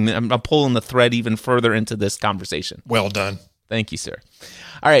core theme. I'm pulling the thread even further into this conversation. Well done. Thank you, sir.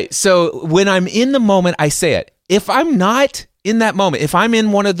 All right. So when I'm in the moment, I say it. If I'm not in that moment, if I'm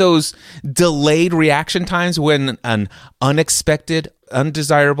in one of those delayed reaction times when an unexpected,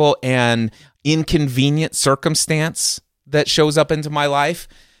 undesirable, and inconvenient circumstance that shows up into my life,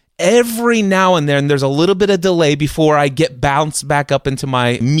 every now and then there's a little bit of delay before I get bounced back up into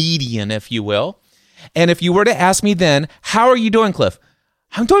my median, if you will. And if you were to ask me then, how are you doing, Cliff?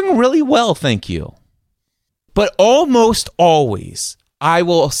 I'm doing really well, thank you. But almost always, I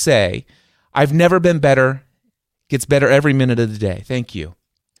will say, I've never been better. Gets better every minute of the day. Thank you.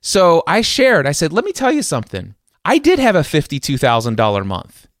 So I said, let me tell you something. I did have a $52,000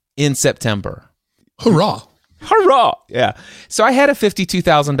 month in September. Hurrah. Hurrah. Yeah. So I had a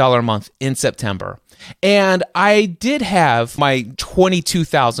 $52,000 month in September. And I did have my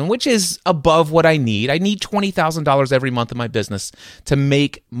 $22,000, which is above what I need. I need $20,000 every month in my business to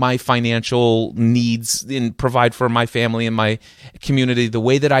make my financial needs and provide for my family and my community the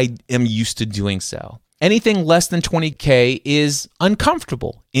way that I am used to doing so. Anything less than $20K is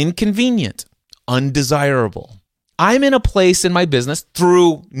uncomfortable, inconvenient, undesirable. I'm in a place in my business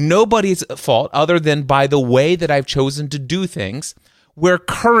through nobody's fault other than by the way that I've chosen to do things, where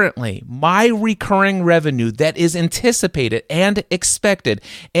currently my recurring revenue that is anticipated and expected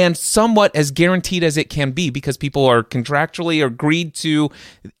and somewhat as guaranteed as it can be because people are contractually agreed to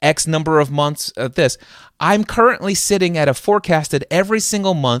X number of months of this, I'm currently sitting at a forecasted every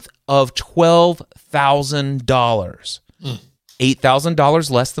single month of $12,000.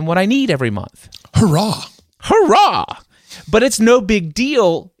 $8,000 less than what I need every month. Hurrah. Hurrah! But it's no big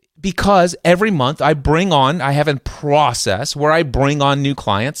deal because every month I have a process where I bring on new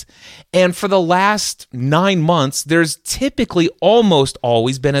clients. And for the last 9 months, there's typically almost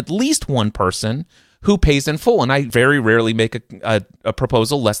always been at least one person who pays in full. And I very rarely make a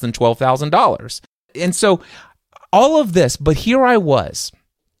proposal less than $12,000. And so all of this, but here I was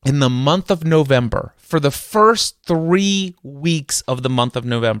in the month of November, for the first 3 weeks of the month of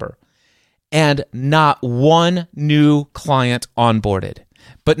November, and not one new client onboarded.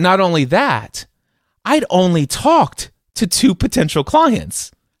 But not only that, I'd only talked to 2 potential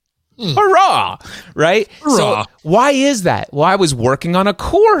clients. Hurrah! Right? Hurrah. So why is that? Well, I was working on a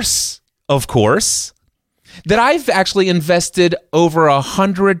course, of course, that I've actually invested over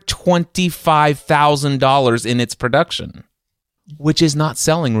 $125,000 in its production, which is not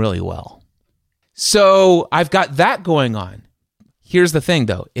selling really well. So I've got that going on. Here's the thing,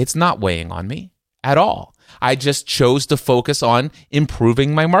 though. It's not weighing on me at all. I just chose to focus on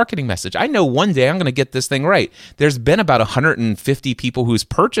improving my marketing message. I know one day I'm going to get this thing right. There's been about 150 people who's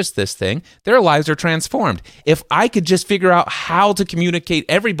purchased this thing. Their lives are transformed. If I could just figure out how to communicate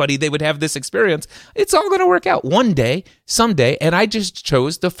everybody they would have this experience, it's all going to work out one day, someday. And I just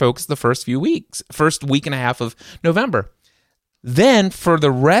chose to focus the first week and a half of November. Then for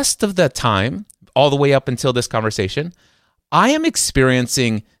the rest of the time, all the way up until this conversation, I am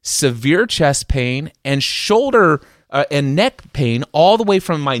experiencing severe chest pain and shoulder and neck pain all the way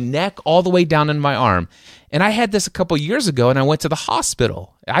from my neck all the way down in my arm. And I had this a couple years ago and I went to the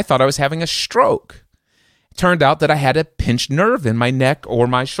hospital. I thought I was having a stroke. It turned out that I had a pinched nerve in my neck or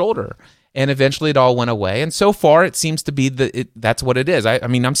my shoulder. And eventually it all went away. And so far it seems to be that's what it is. I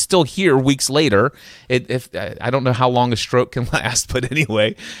mean, I'm still here weeks later. I don't know how long a stroke can last, but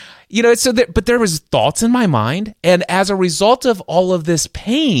anyway. But there was thoughts in my mind, and as a result of all of this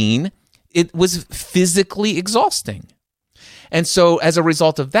pain, it was physically exhausting. And so as a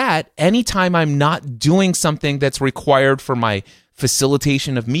result of that, anytime I'm not doing something that's required for my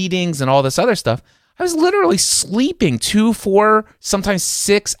facilitation of meetings and all this other stuff, I was literally sleeping 2, 4, sometimes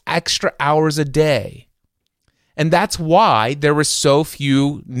 6 extra hours a day. And that's why there were so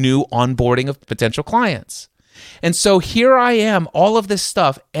few new onboarding of potential clients. And so here I am, all of this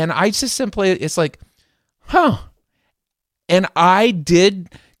stuff, and I just simply, it's like, And I did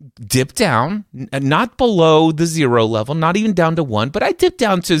dip down, not below the 0 level, not even down to 1, but I dipped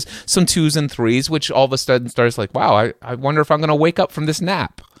down to some 2s and 3s, which all of a sudden starts like, wow, I wonder if I'm going to wake up from this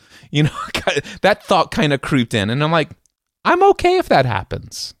nap. That thought kind of creeped in, and I'm like, I'm okay if that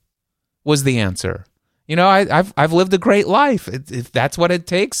happens, was the answer. I've lived a great life. If that's what it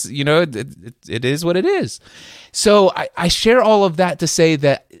takes, it is what it is. So I share all of that to say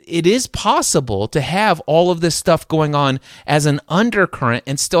that it is possible to have all of this stuff going on as an undercurrent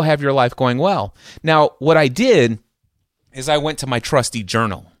and still have your life going well. Now, what I did is I went to my trusty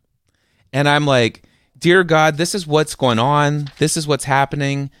journal, and I'm like, dear God, this is what's going on. This is what's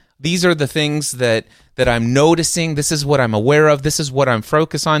happening. These are the things that I'm noticing. This is what I'm aware of. This is what I'm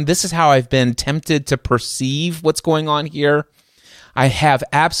focused on. This is how I've been tempted to perceive what's going on here. I have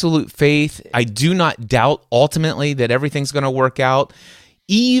absolute faith. I do not doubt ultimately that everything's going to work out,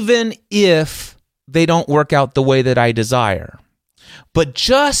 even if they don't work out the way that I desire. But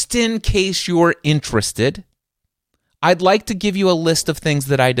just in case you're interested, I'd like to give you a list of things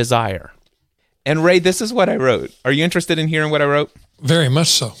that I desire. And Ray, this is what I wrote. Are you interested in hearing what I wrote? Very much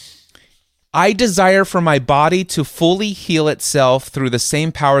so. I desire for my body to fully heal itself through the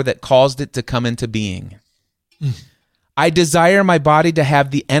same power that caused it to come into being. I desire my body to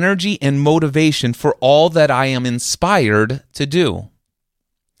have the energy and motivation for all that I am inspired to do.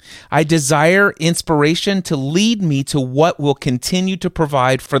 I desire inspiration to lead me to what will continue to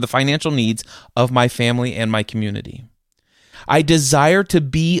provide for the financial needs of my family and my community. I desire to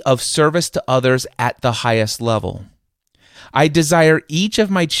be of service to others at the highest level. I desire each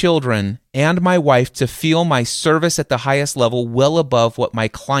of my children and my wife to feel my service at the highest level, well above what my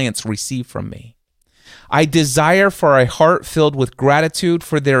clients receive from me. I desire for a heart filled with gratitude,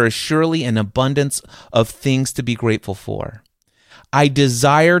 for there is surely an abundance of things to be grateful for. I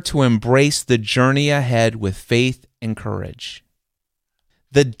desire to embrace the journey ahead with faith and courage.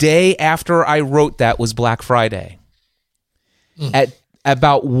 The day after I wrote that was Black Friday. At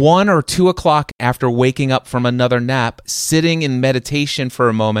about 1 or 2 o'clock after waking up from another nap, sitting in meditation for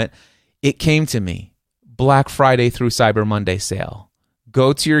a moment, it came to me, Black Friday through Cyber Monday sale.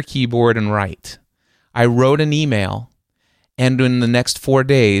 Go to your keyboard and write. I wrote an email, and in the next 4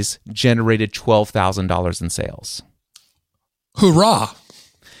 days, generated $12,000 in sales. Hoorah.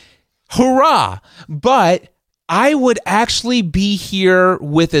 Hurrah! But I would actually be here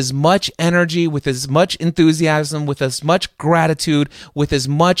with as much energy, with as much enthusiasm, with as much gratitude, with as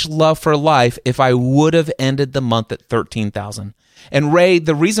much love for life if I would have ended the month at 13,000. And Ray,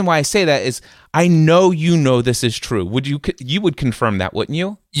 the reason why I say that is I know you know this is true. You would confirm that, wouldn't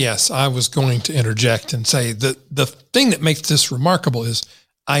you? Yes, I was going to interject and say that the thing that makes this remarkable is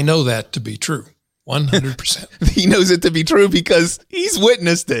I know that to be true. 100%. He knows it to be true because he's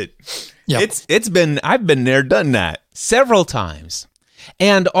witnessed it. Yep. I've been there, done that several times.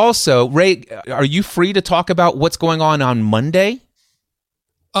 And also, Ray, are you free to talk about what's going on Monday?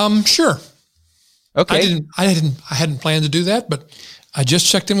 Sure. Okay. I hadn't planned to do that, but I just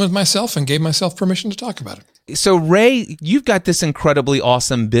checked in with myself and gave myself permission to talk about it. So Ray, you've got this incredibly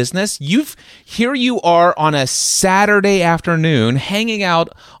awesome business. Here you are on a Saturday afternoon hanging out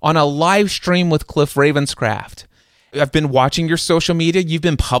on a live stream with Cliff Ravenscraft. I've been watching your social media. You've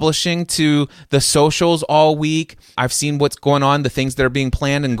been publishing to the socials all week. I've seen what's going on, the things that are being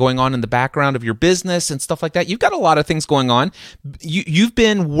planned and going on in the background of your business and stuff like that. You've got a lot of things going on. You've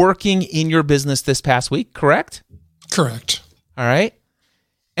been working in your business this past week, correct? Correct. All right.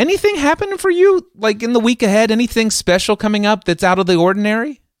 Anything happening for you, like in the week ahead? Anything special coming up that's out of the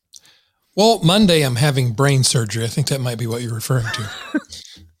ordinary? Well, Monday I'm having brain surgery. I think that might be what you're referring to.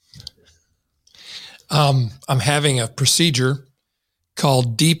 I'm having a procedure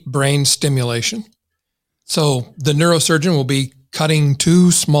called deep brain stimulation. So the neurosurgeon will be cutting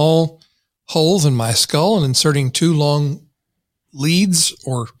 2 small holes in my skull and inserting 2 long leads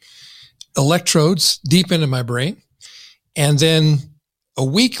or electrodes deep into my brain. And then a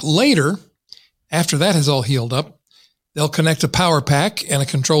week later, after that has all healed up, they'll connect a power pack and a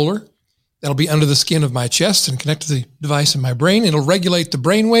controller that'll be under the skin of my chest and connect to the device in my brain. It'll regulate the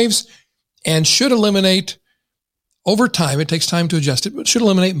brain waves and should eliminate, over time, it takes time to adjust it, but should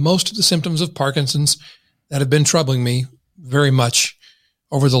eliminate most of the symptoms of Parkinson's that have been troubling me very much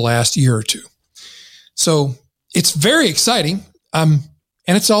over the last year or two. So it's very exciting. And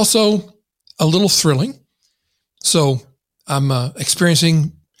it's also a little thrilling. So I'm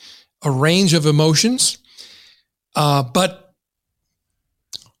experiencing a range of emotions, but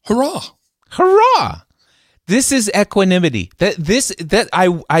hurrah. Hurrah! This is equanimity.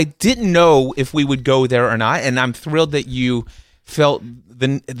 I didn't know if we would go there or not, and I'm thrilled that you felt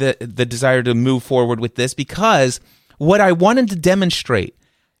the desire to move forward with this, because what I wanted to demonstrate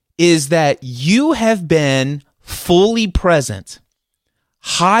is that you have been fully present,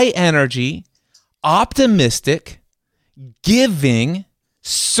 high energy, optimistic, giving,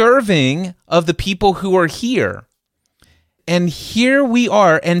 serving of the people who are here. And here we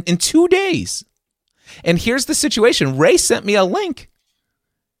are, and in 2 days. And here's the situation. Ray sent me a link.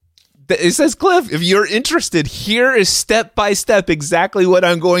 It says, Cliff, if you're interested, here is step by step exactly what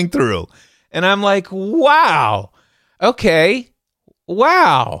I'm going through. And I'm like, wow. Okay.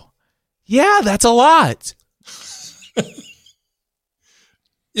 Wow. Yeah, that's a lot.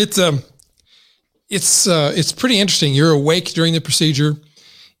 It's pretty interesting. You're awake during the procedure.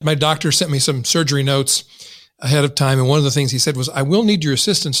 My doctor sent me some surgery notes ahead of time. And one of the things he said was, I will need your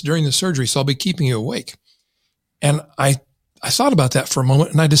assistance during the surgery, so I'll be keeping you awake. And I thought about that for a moment,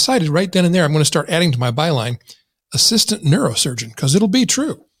 and I decided right then and there, I'm going to start adding to my byline, assistant neurosurgeon, because it'll be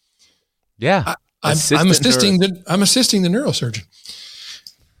true. Yeah. I'm assisting the neurosurgeon.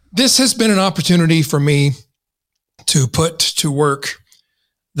 This has been an opportunity for me to put to work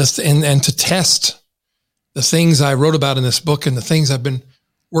and to test the things I wrote about in this book and the things I've been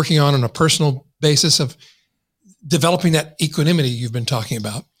working on a personal basis of developing that equanimity you've been talking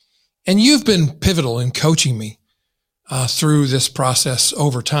about. And you've been pivotal in coaching me through this process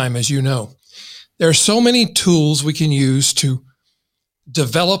over time, as you know. There are so many tools we can use to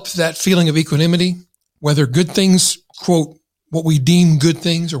develop that feeling of equanimity, whether good things, quote, what we deem good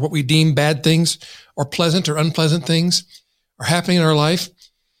things or what we deem bad things, or pleasant or unpleasant things are happening in our life.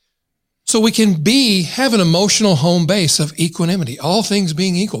 So we can have an emotional home base of equanimity, all things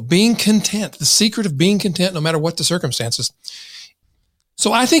being equal, being content, the secret of being content no matter what the circumstances.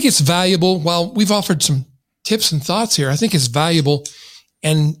 So I think it's valuable. While we've offered some tips and thoughts here, I think it's valuable.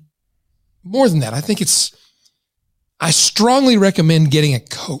 And more than that, I strongly recommend getting a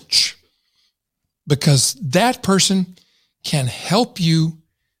coach, because that person can help you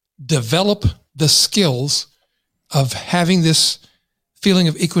develop the skills of having this feeling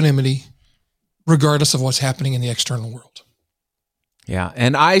of equanimity regardless of what's happening in the external world. Yeah,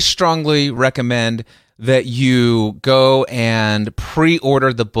 and I strongly recommend that you go and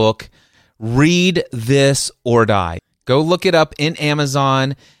pre-order the book, Read This or Die. Go look it up in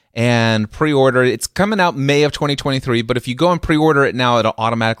Amazon and pre-order. It's coming out May of 2023, but if you go and pre-order it now, it'll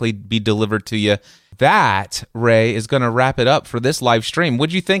automatically be delivered to you. That, Ray, is going to wrap it up for this live stream. What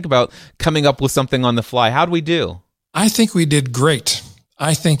did you think about coming up with something on the fly? How'd we do? I think we did great.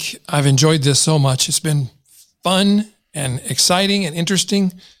 I think I've enjoyed this so much. It's been fun and exciting and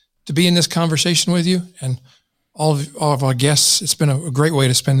interesting to be in this conversation with you and all of our guests. It's been a great way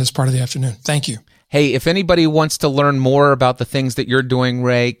to spend this part of the afternoon. Thank you. Hey, if anybody wants to learn more about the things that you're doing,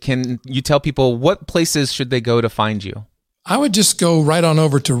 Ray, can you tell people what places should they go to find you? I would just go right on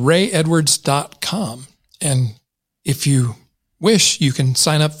over to rayedwards.com. And if you wish, you can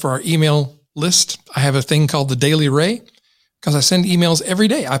sign up for our email list. I have a thing called the Daily Ray, because I send emails every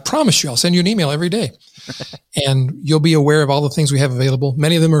day. I promise you, I'll send you an email every day. And you'll be aware of all the things we have available.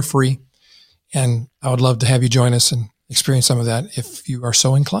 Many of them are free. And I would love to have you join us and experience some of that if you are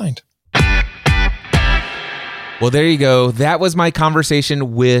so inclined. Well, there you go. That was my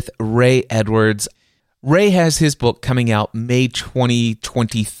conversation with Ray Edwards. Ray has his book coming out May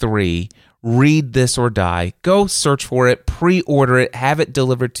 2023, Read This or Die. Go search for it, pre-order it, have it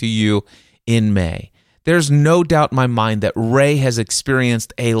delivered to you in May. There's no doubt in my mind that Ray has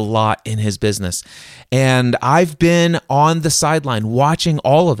experienced a lot in his business. And I've been on the sideline watching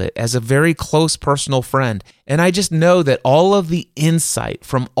all of it as a very close personal friend. And I just know that all of the insight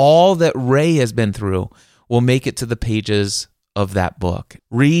from all that Ray has been through will make it to the pages of that book.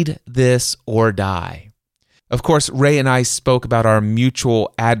 Read This or Die. Of course, Ray and I spoke about our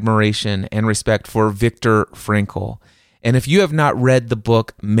mutual admiration and respect for Viktor Frankl. And if you have not read the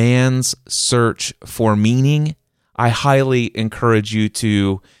book, Man's Search for Meaning, I highly encourage you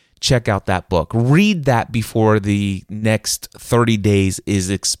to check out that book. Read that before the next 30 days is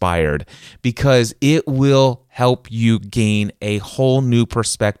expired, because it will help you gain a whole new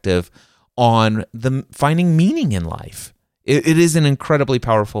perspective on finding meaning in life. It is an incredibly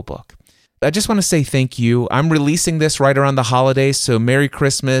powerful book. I just want to say thank you. I'm releasing this right around the holidays, so Merry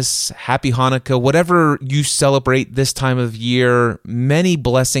Christmas, Happy Hanukkah, whatever you celebrate this time of year, many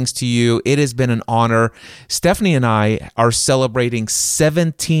blessings to you. It has been an honor. Stephanie and I are celebrating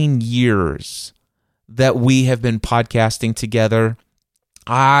 17 years that we have been podcasting together.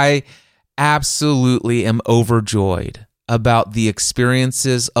 I absolutely am overjoyed about the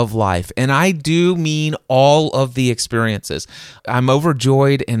experiences of life. And I do mean all of the experiences. I'm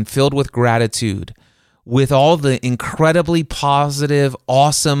overjoyed and filled with gratitude with all the incredibly positive,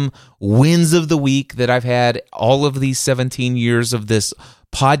 awesome wins of the week that I've had all of these 17 years of this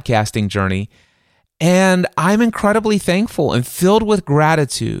podcasting journey. And I'm incredibly thankful and filled with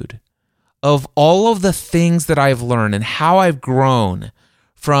gratitude of all of the things that I've learned and how I've grown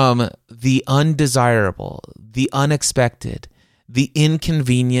from the undesirable, the unexpected, the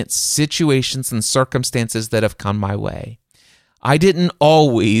inconvenient situations and circumstances that have come my way. I didn't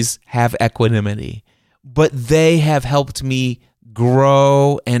always have equanimity, but they have helped me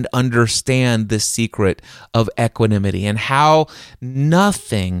grow and understand the secret of equanimity and how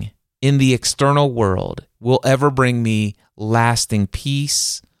nothing in the external world will ever bring me lasting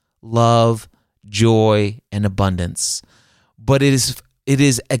peace, love, joy, and abundance. But it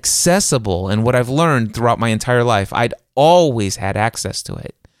is accessible, and what I've learned throughout my entire life, I'd always had access to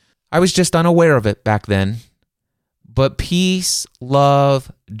it. I was just unaware of it back then. But peace, love,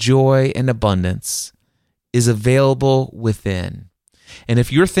 joy, and abundance is available within. And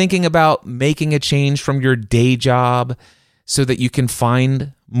if you're thinking about making a change from your day job so that you can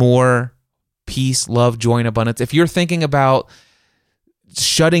find more peace, love, joy, and abundance, if you're thinking about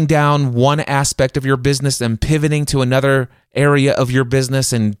shutting down one aspect of your business and pivoting to another area of your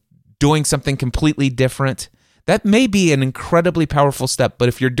business and doing something completely different. That may be an incredibly powerful step, but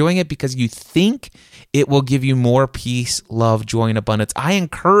if you're doing it because you think it will give you more peace, love, joy, and abundance, I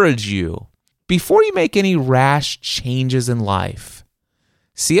encourage you, before you make any rash changes in life,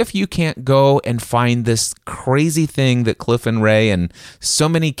 see if you can't go and find this crazy thing that Cliff and Ray and so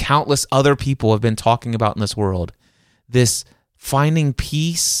many countless other people have been talking about in this world. This finding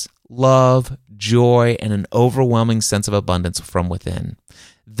peace, love, joy, and an overwhelming sense of abundance from within.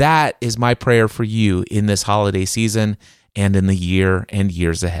 That is my prayer for you in this holiday season and in the year and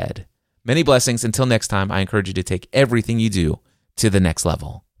years ahead. Many blessings. Until next time, I encourage you to take everything you do to the next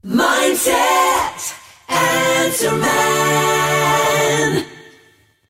level. Mindset, answer man.